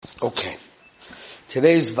Okay.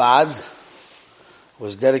 Today's Vad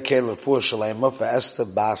was dedicated for Shalema for Esther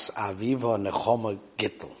Bas Aviva Nechoma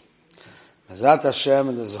Gittel. Mezrat Hashem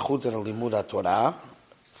and the Zechut and the Limud HaTorah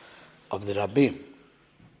of the Rabbim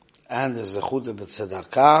and the Zechut and the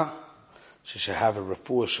Tzedakah, she should have a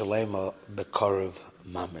Refuah Shalema Bekarev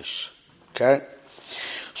Mamish. Okay?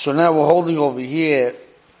 So now we're holding over here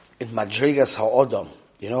in Madrigas HaOdom.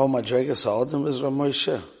 You know what Madrigas HaOdom is, Rav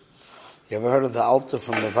Moshe? You ever heard of the altar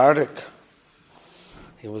from Nevardik?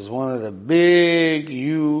 He was one of the big,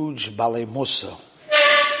 huge Balei Musa.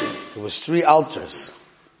 There was 3 altars.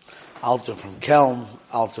 Altar from Kelm,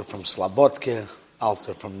 altar from Slabotke,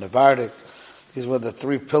 altar from Nevardik. These were the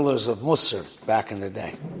 3 pillars of Musar back in the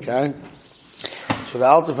day. Okay? So the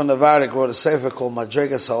altar from Nevardik wrote a sefer called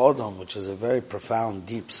Madrigas HaOdom, which is a very profound,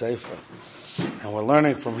 deep sefer. And we're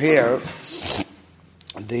learning from here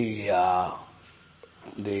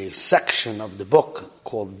the section of the book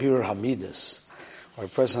called Bir Hamidus, where a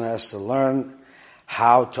person has to learn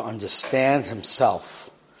how to understand himself,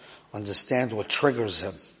 understand what triggers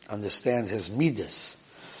him, understand his midas,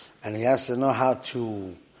 and he has to know how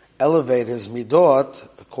to elevate his midot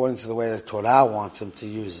according to the way the Torah wants him to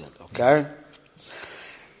use it. Okay?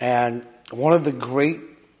 And one of the great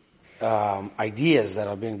ideas that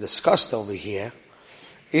are being discussed over here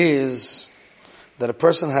is that a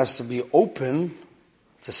person has to be open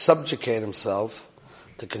to subjugate himself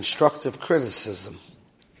to constructive criticism.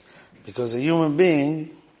 Because a human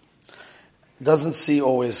being doesn't see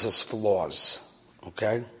always his flaws.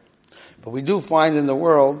 Okay? But we do find in the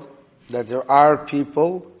world that there are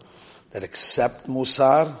people that accept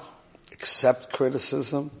musar, accept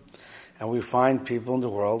criticism, and we find people in the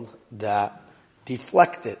world that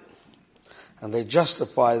deflect it. And they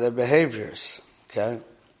justify their behaviors. Okay?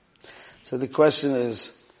 So the question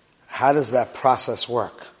is, how does that process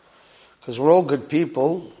work? Because we're all good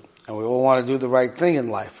people, and we all want to do the right thing in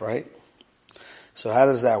life, right? So how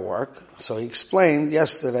does that work? So he explained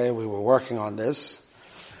yesterday, we were working on this,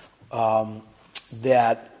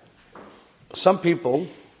 that some people,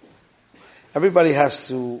 everybody has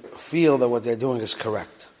to feel that what they're doing is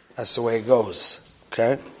correct. That's the way it goes.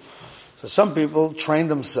 Okay? So some people train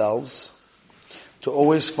themselves to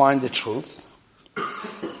always find the truth,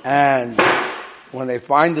 and when they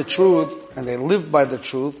find the truth and they live by the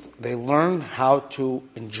truth, they learn how to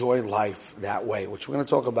enjoy life that way, which we're going to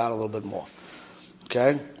talk about a little bit more.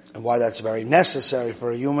 Okay? And why that's very necessary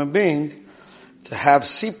for a human being to have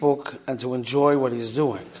sipuk and to enjoy what he's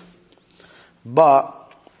doing.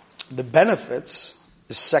 But the benefits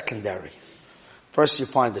is secondary. First you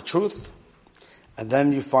find the truth, and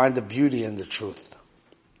then you find the beauty in the truth.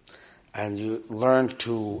 And you learn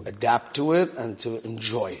to adapt to it and to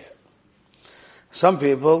enjoy it. Some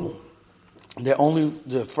people,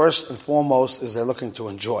 the first and foremost is they're looking to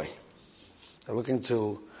enjoy. They're looking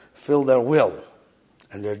to fill their will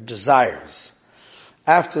and their desires.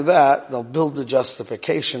 After that, they'll build the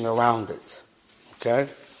justification around it.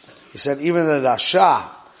 Okay? He said even the Rasha,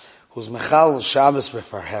 who's Mechal Shabbos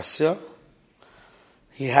Befarhesya,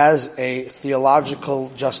 he has a theological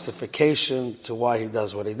justification to why he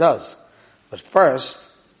does what he does. But first,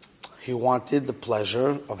 he wanted the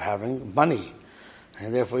pleasure of having money.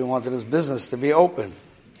 And therefore he wanted his business to be open.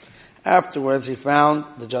 Afterwards, he found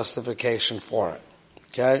the justification for it.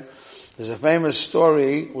 Okay? There's a famous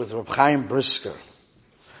story with Reb Chaim Brisker,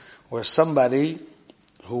 where somebody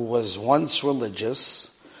who was once religious,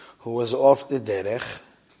 who was off the derech,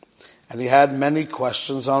 and he had many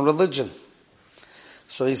questions on religion.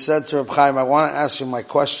 So he said to Reb Chaim, I want to ask you my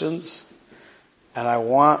questions, and I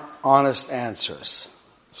want honest answers.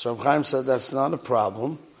 So Reb Chaim said, that's not a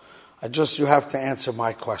problem. You have to answer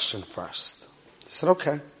my question first. He said,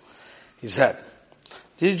 okay. He said,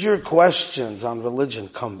 did your questions on religion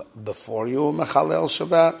come before you were Mechalel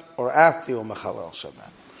Shabbat or after you were Mechalel Shabbat?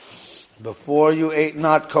 Before you ate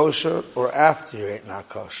not kosher or after you ate not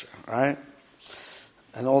kosher, right?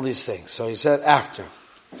 And all these things. So he said, after.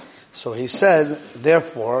 So he said,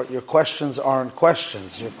 therefore, your questions aren't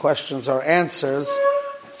questions. Your questions are answers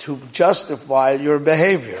to justify your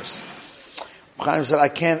behaviors. Chaim said, I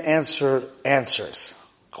can't answer answers.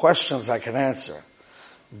 Questions I can answer.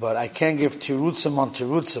 But I can't give tirutzim on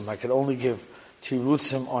tirutzim. I can only give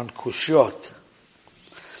tirutzim on kushyot.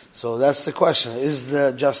 So that's the question. Is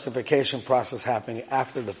the justification process happening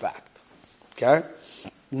after the fact? Okay?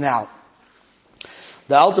 Now,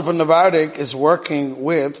 the Alter from Nevardik is working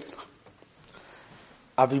with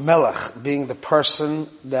Avimelech, being the person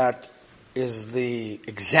that is the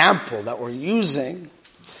example that we're using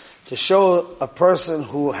to show a person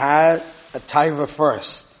who had a taiva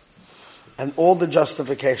first, and all the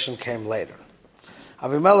justification came later.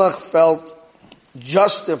 Avimelech felt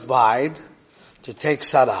justified to take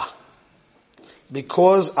Sarah.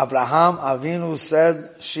 Because Abraham Avinu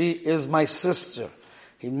said, she is my sister.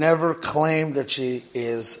 He never claimed that she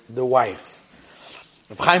is the wife.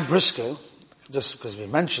 Reb Chaim Brisker, just because we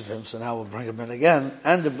mentioned him, so now we'll bring him in again,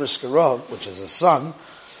 and the Brisker Rav, which is his son,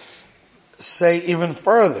 say even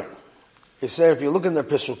further. He say, if you look in the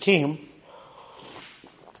Pesukim,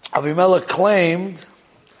 Avimelech claimed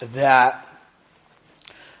that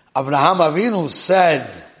Abraham Avinu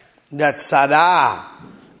said that Sarah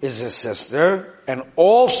is his sister, and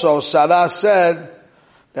also Sarah said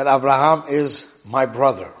that Abraham is my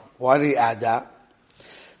brother. Why did he add that?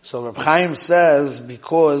 So Reb Chaim says,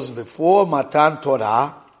 because before Matan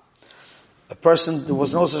Torah, there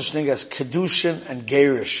was no such thing as Kedushin and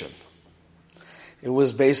Gerushin. It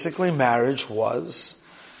was basically, marriage was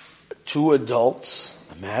two adults,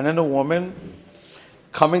 a man and a woman,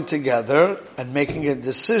 coming together and making a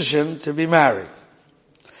decision to be married.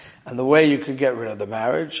 And the way you could get rid of the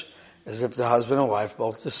marriage is if the husband and wife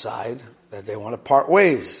both decide that they want to part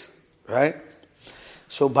ways, right?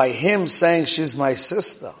 So by him saying she's my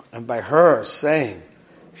sister, and by her saying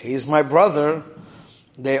he's my brother,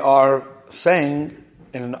 they are saying,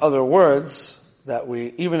 in other words, that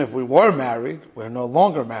even if we were married, we're no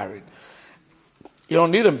longer married. You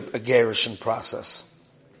don't need a gerushin process.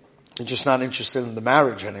 You're just not interested in the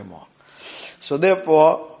marriage anymore. So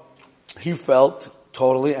therefore, he felt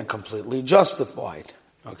totally and completely justified.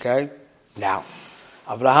 Okay? Now,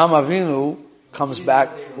 Abraham Avinu comes back,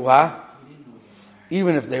 what?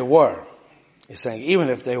 Even if they were. He's saying, even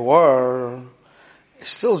if they were,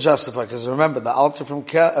 it's still justified. Because remember, the altar from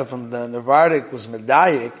the Nevardik was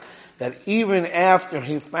Medayik, that even after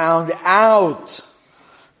he found out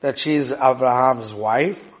that she's Abraham's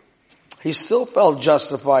wife, he still felt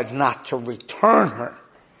justified not to return her.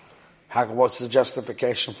 What's the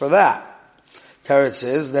justification for that? Teretz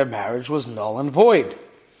is their marriage was null and void.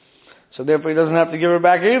 So therefore he doesn't have to give her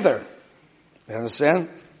back either. You understand?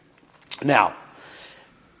 Now,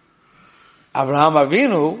 Abraham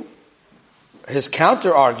Avinu, his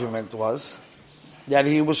counter argument was that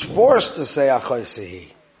he was forced to say Achoisihi.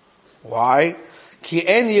 Why? Ki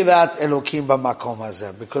en yirat Elokim b'makom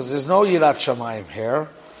hazeh. Because there's no yirat shamayim here.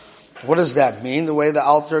 What does that mean? The way the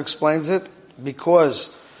altar explains it?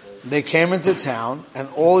 Because they came into town and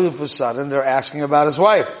all of a sudden they're asking about his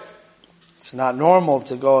wife. It's not normal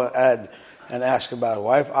to go ahead and ask about a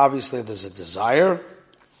wife. Obviously there's a desire.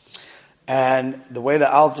 And the way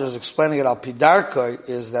the altar is explaining it, al-pidarka,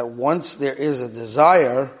 is that once there is a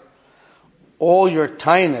desire, all your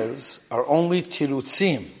tainas are only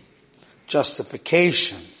tirutzim,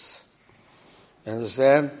 justifications. You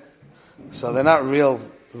understand? So they're not real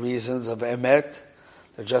reasons of emet.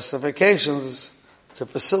 They're justifications to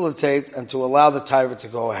facilitate and to allow the taiva to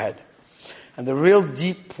go ahead. And the real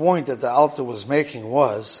deep point that the altar was making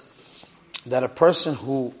was that a person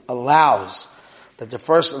who allows that the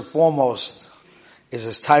first and foremost is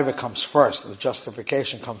his taiva comes first, the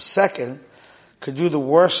justification comes second, could do the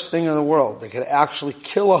worst thing in the world. They could actually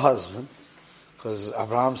kill a husband, because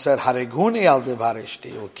Abraham said, Hareguni al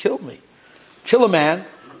devarishti, will kill me. Kill a man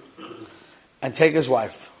and take his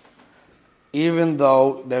wife. Even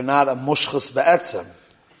though they're not a mushchus be'etzem,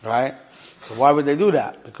 right? So why would they do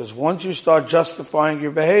that? Because once you start justifying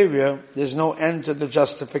your behavior, there's no end to the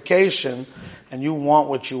justification, and you want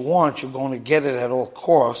what you want, you're going to get it at all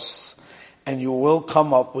costs, and you will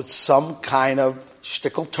come up with some kind of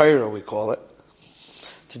shtickle Torah, we call it,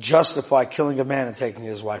 to justify killing a man and taking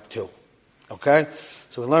his wife too. Okay?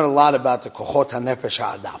 So we learn a lot about the kochot hanefesh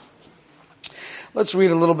ha'adam. Let's read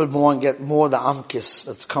a little bit more and get more of the amkis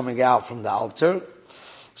that's coming out from the altar.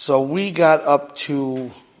 So we got up to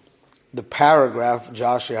the paragraph,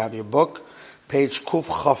 Josh, you have your book, page Kuf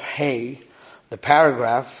Chaf Hey, the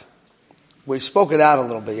paragraph. We spoke it out a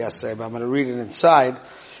little bit yesterday, but I'm going to read it inside,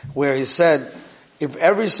 where he said, if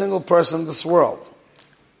every single person in this world,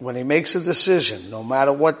 when he makes a decision, no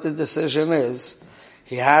matter what the decision is,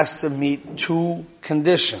 he has to meet two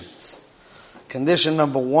conditions. Condition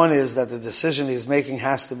number one is that the decision he's making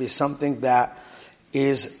has to be something that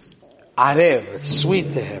is arev, it's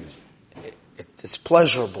sweet to him. It's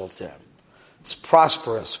pleasurable to him. It's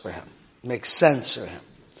prosperous for him. It makes sense to him.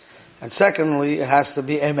 And secondly, it has to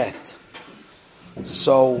be emet.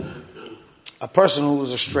 So, a person who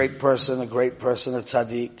is a straight person, a great person, a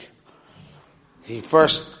tzaddik, he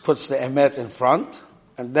first puts the emet in front,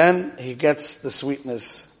 and then he gets the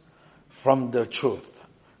sweetness from the truth.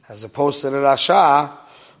 As opposed to the rasha,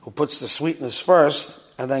 who puts the sweetness first,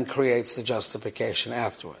 and then creates the justification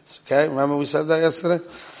afterwards. Okay? Remember we said that yesterday?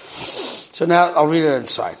 So now I'll read it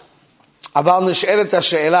inside. אבל נשאלת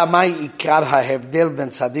השאלה, מהי עיקר ההבדל בין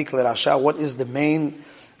צדיק לרשע? What is the main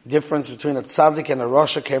difference between a tzaddik and a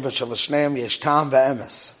rasha? כיוון שלשניהם יש טעם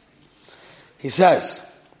ואמס. He says,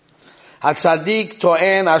 הצדיק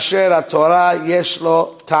טוען אשר התורה יש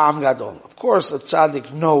לו טעם גדול. Of course, a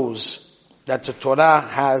tzaddik knows that the Torah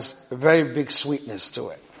has a very big sweetness to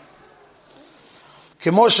it.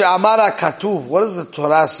 כמו שאמר הכתוב, what does the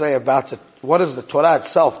Torah say about it? What does the Torah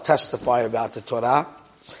itself testify about the Torah?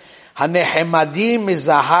 הנחמדים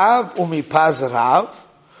מזהב ומפז רב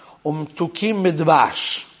ומתוקים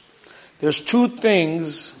מדבש. There's two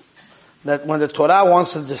things that when the Torah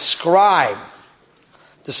wants to describe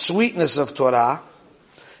the sweetness of Torah,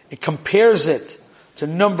 it compares it to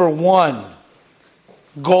number one,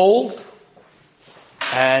 gold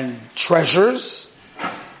and treasures.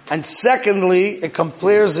 And secondly, it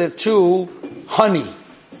compares it to honey.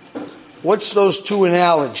 What's those two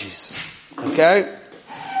analogies? Okay?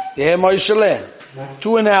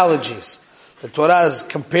 Two analogies. The Torah is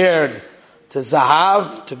compared to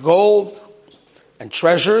zahav, to gold and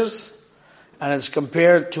treasures, and it's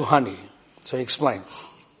compared to honey. So he explains.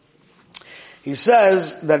 He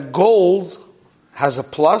says that gold has a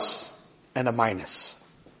plus and a minus.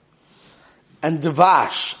 And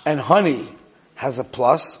dvash and honey has a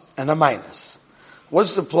plus and a minus.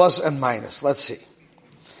 What's the plus and minus? Let's see.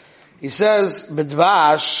 He says,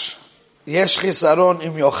 b'dvash, yesh chisaron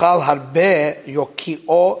im yochal harbe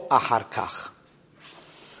yoki'o achar kach.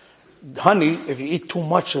 Honey, if you eat too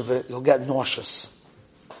much of it, you'll get nauseous.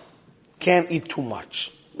 Can't eat too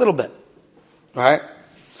much. A little bit. Right?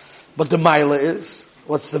 But the mila is,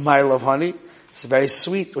 what's the mila of honey? It's very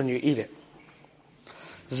sweet when you eat it.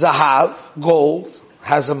 Zahav, gold,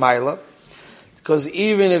 has a mila. Because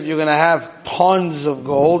even if you're going to have tons of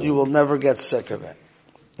gold, you will never get sick of it.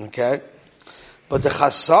 Okay? But the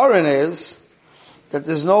chasaron is that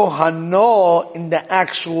there's no hano in the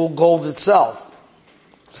actual gold itself.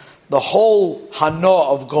 The whole hano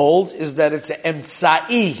of gold is that it's an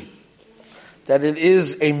emtsa'i, that it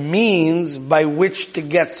is a means by which to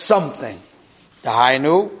get something.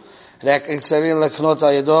 Dahainu,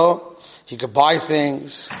 you could buy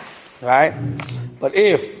things, right? But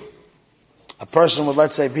if a person would,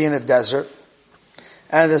 let's say, be in a desert,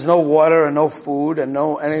 and there's no water and no food and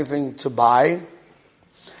no anything to buy,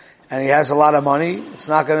 and he has a lot of money, it's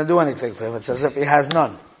not going to do anything for him. It's as if he has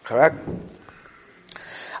none. Correct?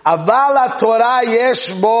 אבל התורה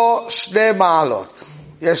יש בו שתי מעלות.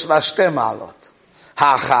 יש לה שתי מעלות.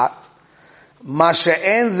 האחת, מה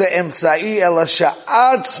שאין זה אמצעי אלא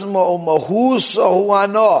שעצמו ומהוסו הוא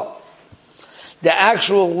ענו. The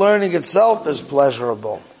actual learning itself is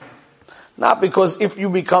pleasurable. Not because if you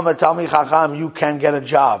become a Talmid Chacham, you can get a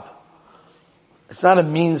job. It's not a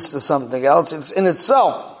means to something else. It's in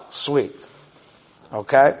itself sweet.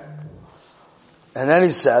 Okay? And then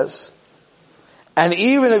he says, and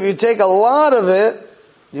even if you take a lot of it,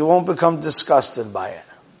 you won't become disgusted by it.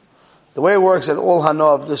 The way it works at all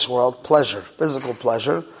hano of this world, pleasure, physical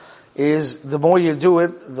pleasure, is the more you do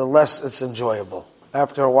it, the less it's enjoyable.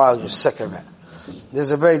 After a while, you're sick of it.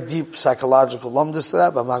 There's a very deep psychological lumdus to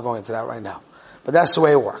that, but I'm not going into that right now. But that's the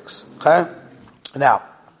way it works. Okay? Now,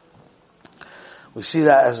 we see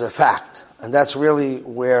that as a fact. And that's really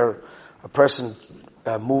where a person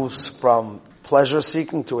moves from pleasure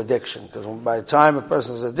seeking to addiction. Because by the time a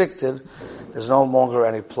person is addicted, there's no longer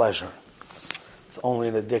any pleasure. It's only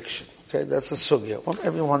an addiction. Okay? That's a sugya. Well,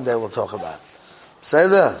 maybe one day we'll talk about it. Say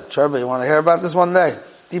that. Trevor, you want to hear about this one day?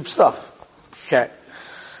 Deep stuff. Okay.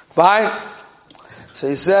 Fine. So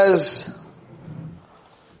he says,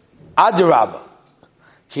 Adirabba,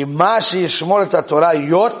 ki ma sheyishmor et haTorah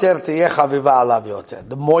yoter tiyeh chaviva alav yoter.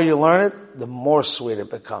 The more you learn it, the more sweet it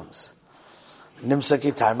becomes. Nimsa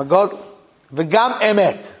ki time god, v'gam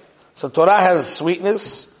emet. So Torah has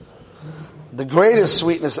sweetness, the greatest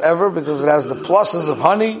sweetness ever, because it has the pluses of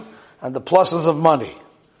honey and the pluses of money.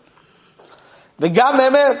 V'gam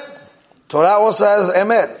emet. Torah also has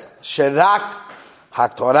emet. Sherak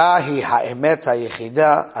HaTorah hi ha'emet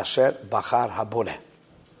ha'yechida asher bachar haboreh.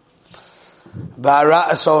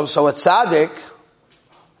 So a tzaddik,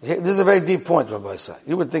 this is a very deep point, Rabbi Isa.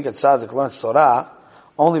 You would think a tzaddik learns Torah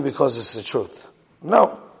only because it's the truth.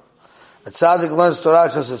 No. A tzaddik learns Torah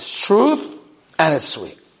because it's truth and it's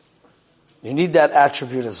sweet. You need that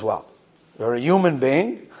attribute as well. You're a human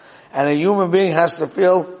being, and a human being has to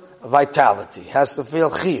feel vitality, has to feel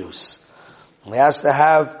chiyus. He has to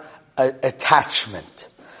have attachment.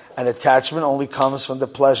 And attachment only comes from the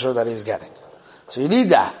pleasure that he's getting. So you need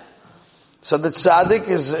that. So the tzaddik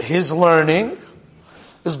is, his learning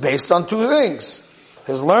is based on two things.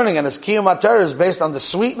 His learning and his kiyum HaTorah is based on the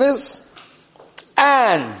sweetness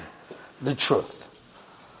and the truth.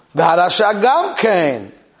 V'harasha gam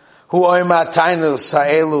kein, hu oima tainu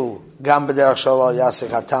sa'elu gam b'derech shelo yasik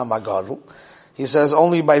hatam hagadol. He says,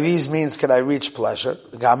 only by these means can I reach pleasure.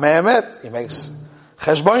 Gam me'emet, he makes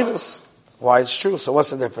cheshboinus. Why it's true. So what's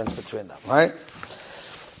the difference between them, right?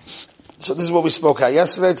 So this is what we spoke about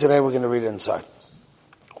yesterday. Today we're going to read it inside.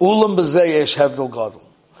 Ulam b'zeh yesh hevdel gadol.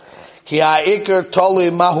 Ki ha'ikar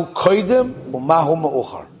tolui mahu koidim u'mahu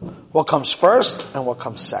ma'uchar. What comes first and what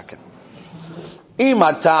comes second. Im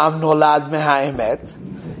ha'ta'am nolad me'ha'emet,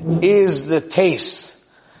 is the taste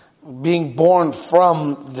being born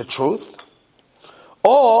from the truth,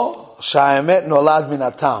 or sha'emet nolad min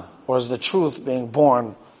ha'tam, or is the truth being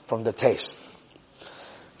born from the taste.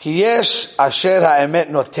 Ki yesh asher ha'emet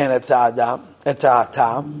noten et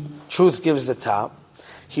ha'tam, truth gives the ta'am.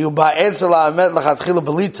 He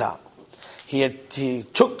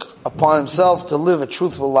took upon himself to live a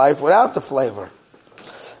truthful life without the flavor.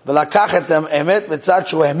 He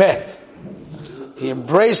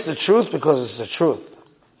embraced the truth because it's the truth.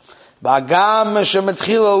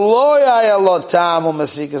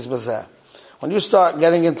 When you start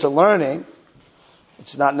getting into learning,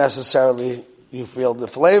 it's not necessarily you feel the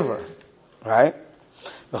flavor, right?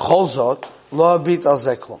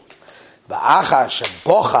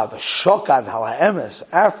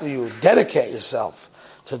 After you dedicate yourself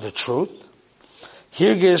to the truth,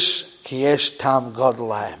 you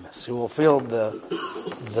will feel the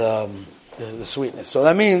sweetness. So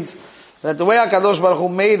that means that the way HaKadosh Baruch Hu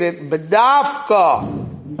made it, bedafka,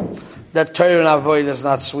 that Torah and Avodah is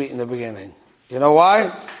not sweet in the beginning. You know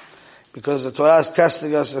why? Because the Torah is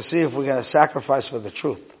testing us to see if we're going to sacrifice for the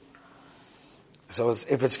truth. So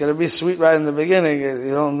if it's going to be sweet right in the beginning,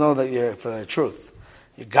 you don't know that you're for the truth.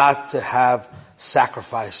 You got to have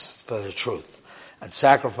sacrifice for the truth. And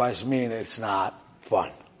sacrifice means it's not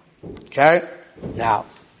fun. Okay? Now,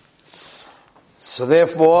 so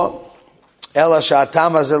therefore, Ela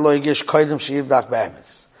sha'atam hazeh lo yigish koydem she'yivdak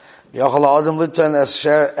be'emes. V'yochel ha'odem liton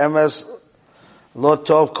esher emes lo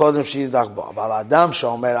tov koydem she'yivdak bo. Aval adam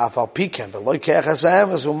she'omer afal piken v'lo yikeach es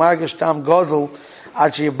ha'emes u'margish tam godel now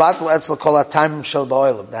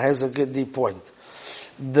here's a good deep point.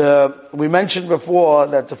 We mentioned before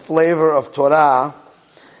that the flavor of Torah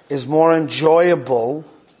is more enjoyable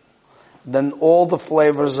than all the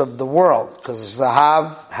flavors of the world, because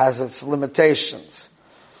Zahav has its limitations.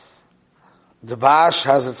 Dvash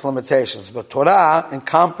has its limitations, but Torah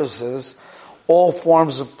encompasses all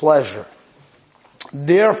forms of pleasure.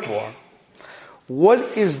 Therefore, what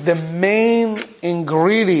is the main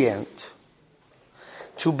ingredient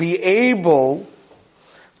to be able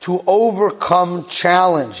to overcome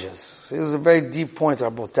challenges? See, this is a very deep point,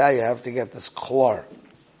 Rabotai. You have to get this clear.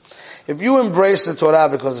 If you embrace the Torah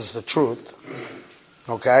because it's the truth,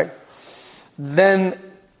 okay, then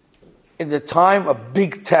in the time of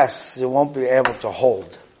big tests, you won't be able to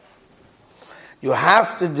hold. You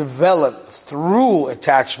have to develop through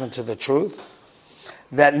attachment to the truth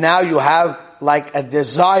that now you have like a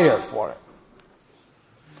desire for it.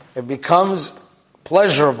 It becomes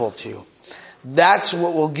pleasurable to you. That's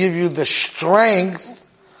what will give you the strength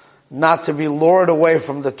not to be lured away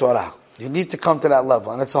from the Torah. You need to come to that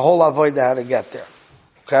level, and it's a whole avodah how to get there.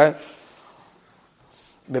 Okay?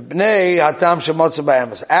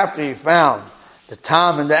 After he found the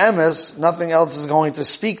tam and the emes, nothing else is going to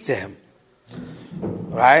speak to him.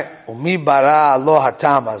 Right? Because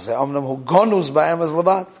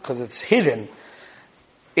it's hidden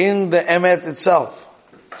in the emet itself.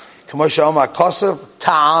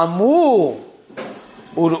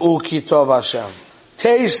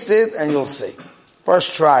 Taste it and you'll see.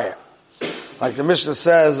 First try it. Like the Mishnah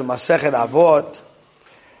says in Masechet Avot,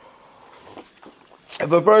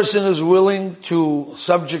 if a person is willing to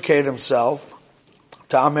subjugate himself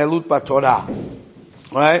to Amelut Batorah,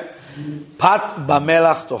 right? Pat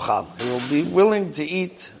Bamelach Tochal. He will be willing to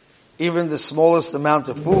eat even the smallest amount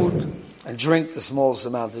of food and drink the smallest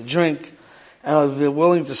amount of drink, and he'll be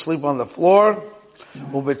willing to sleep on the floor.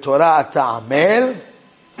 Ubetorah ta'amel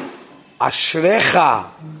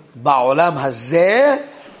ashrecha ba'olam hazeh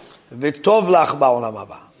v'tov lach ba'olam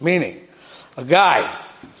haba. Meaning, a guy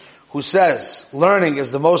who says learning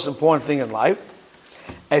is the most important thing in life.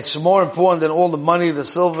 It's more important than all the money, the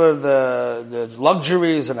silver, the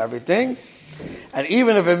luxuries and everything. And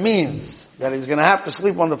even if it means that he's going to have to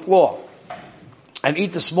sleep on the floor and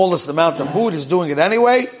eat the smallest amount of food, he's doing it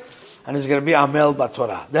anyway, and he's going to be Amel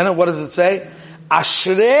Batorah. Then what does it say?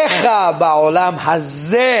 Ashrecha ba'olam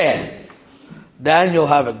hazeh. Then you'll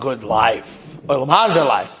have a good life. Olam hazeh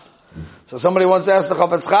life. So somebody once asked the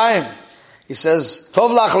Chafetz Chaim, he says,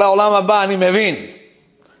 Tov lach le'olam haba ani mevin.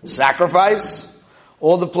 Sacrifice,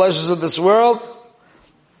 all the pleasures of this world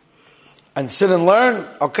and sit and learn,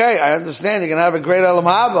 okay, I understand, you can have a great Olam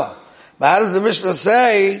Haba. But how does the Mishnah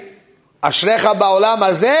say, Ashrecha ba'olam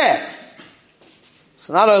hazeh? It's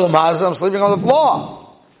not Olam Hazeh, I'm sleeping on the floor.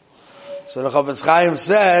 So the Chofetz Chaim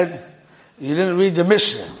said, you didn't read the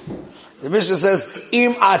Mishnah. The Mishnah says,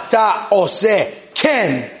 Im ata oseh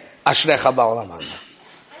ken ashrecha ba'olam hazeh.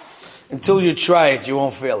 Until you try it, you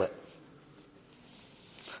won't feel it.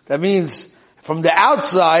 That means, from the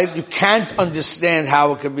outside, you can't understand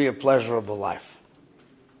how it can be a pleasurable life.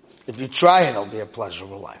 If you try it, it'll be a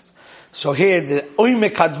pleasurable life. So here, the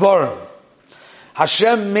oimek hadvarim,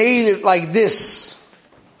 Hashem made it like this,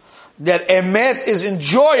 that emet is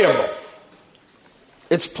enjoyable.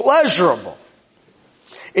 It's pleasurable.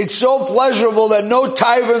 It's so pleasurable that no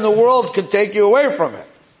taiva in the world could take you away from it.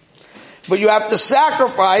 But you have to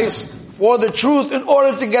sacrifice for the truth in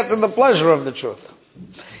order to get to the pleasure of the truth.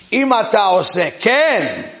 Imata oseh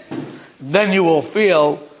ken, then you will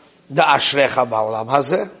feel the ashrecha ba'olam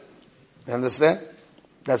hazeh. You understand?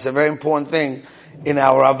 That's a very important thing in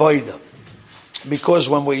our avodah. Because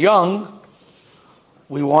when we're young,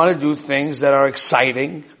 we want to do things that are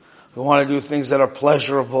exciting. We want to do things that are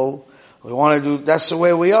pleasurable. We want to do, that's the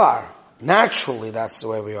way we are. Naturally, that's the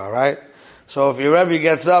way we are, right? So if your Rebbe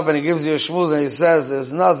gets up and he gives you a shmuz and he says,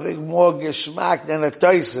 there's nothing more geschmack than a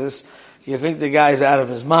toises, you think the guy's out of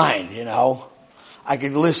his mind, you know. I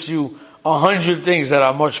could list you 100 things that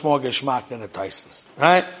are much more geschmack than a toises,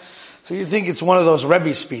 right? So you think it's one of those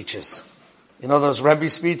Rebbe speeches. You know those Rebbe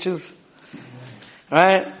speeches?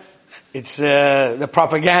 Right? It's the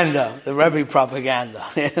propaganda, the Rebbe propaganda,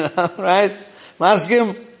 you know, right? Ask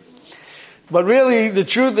him. But really, the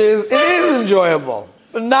truth is, it is enjoyable,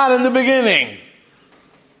 but not in the beginning.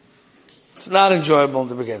 It's not enjoyable in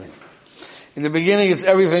the beginning. In the beginning, it's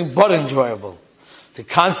everything but enjoyable. To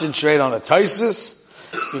concentrate on a toises,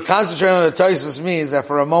 you concentrate on a toises means that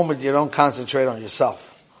for a moment you don't concentrate on yourself.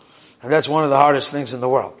 And that's one of the hardest things in the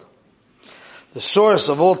world. The source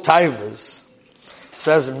of all taivas,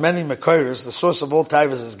 says in many Mekoros, the source of all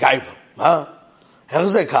taivas is gaiva. Huh?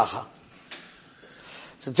 Kacha.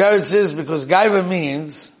 So Teretz is because gaiva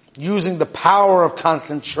means using the power of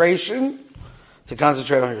concentration to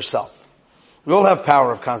concentrate on yourself. We all have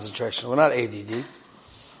power of concentration. We're not ADD.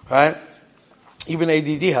 Right? Even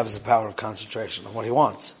ADD has the power of concentration on what he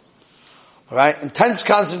wants. Right? Intense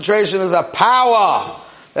concentration is a power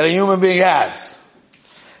that a human being has.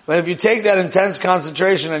 But if you take that intense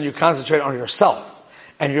concentration and you concentrate on yourself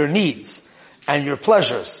and your needs and your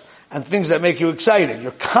pleasures and things that make you excited,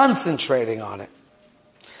 you're concentrating on it.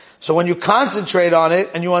 So when you concentrate on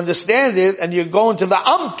it and you understand it and you go into the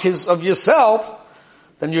amkis of yourself,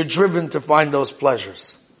 then you're driven to find those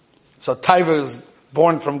pleasures. So taiva is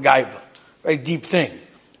born from gaiva. Very deep thing.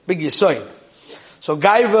 Big yisoid. So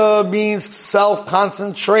gaiva means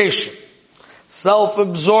self-concentration.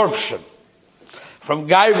 Self-absorption. From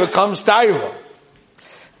gaiva comes taiva.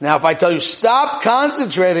 Now if I tell you stop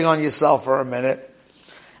concentrating on yourself for a minute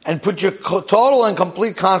and put your total and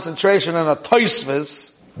complete concentration on a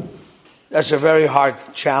toisvis, that's a very hard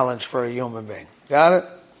challenge for a human being. Got it?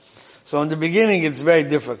 So in the beginning it's very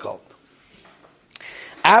difficult.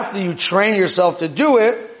 After you train yourself to do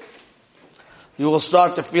it, you will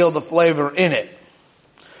start to feel the flavor in it.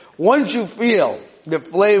 Once you feel the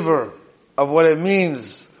flavor of what it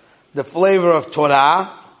means, the flavor of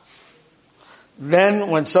Torah, then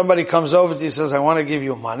when somebody comes over to you and says, I want to give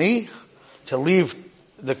you money to leave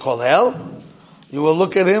the kollel, you will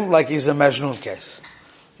look at him like he's a Majnun case.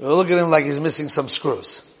 You will look at him like he's missing some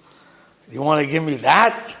screws. You want to give me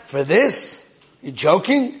that for this? You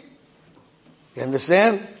joking? You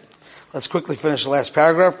understand? Let's quickly finish the last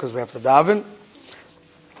paragraph because we have to daven.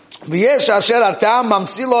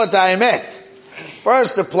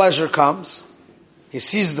 First the pleasure comes. He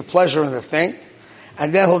sees the pleasure in the thing,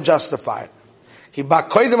 and then he'll justify it. So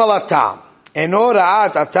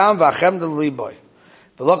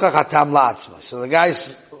the guy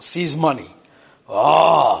sees money.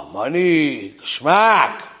 Oh, money,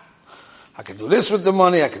 geschmack. I can do this with the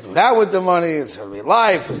money, I can do that with the money, it's going to be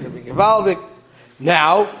life, it's going to be gewaldig.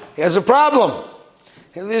 Now, he has a problem.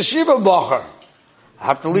 He's the yeshiva bocher. I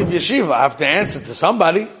have to leave yeshiva, I have to answer to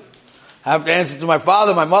somebody. I have to answer to my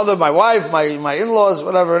father, my mother, my wife, my in-laws,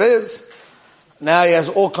 whatever it is. Now he has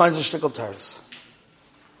all kinds of shtickle terms.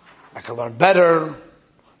 I can learn better,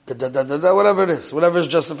 whatever it is, whatever his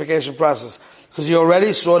justification process. Because he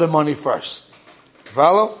already saw the money first.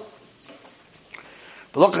 Follow?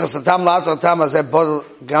 So what's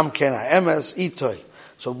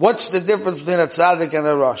the difference between a tzaddik and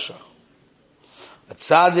a rasha? A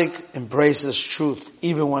tzaddik embraces truth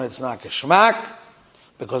even when it's not geschmack.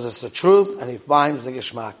 because it's the truth, and he finds the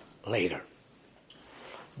Geschmack later.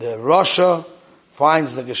 The Rasha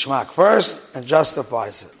finds the Geschmack first and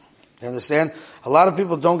justifies it. You understand? A lot of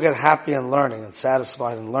people don't get happy in learning and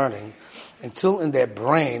satisfied in learning until in their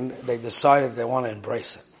brain they decided they want to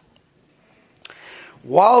embrace it.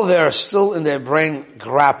 While they're still in their brain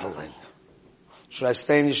grappling, should I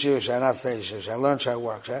stay in yeshiva? Should I not stay in yeshiva? Should I learn? Should I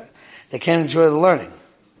work? They can't enjoy the learning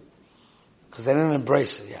because they didn't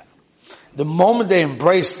embrace it yet. The moment they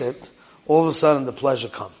embraced it, all of a sudden the pleasure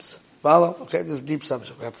comes. Follow? Okay, this is a deep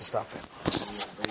subject. We have to stop here.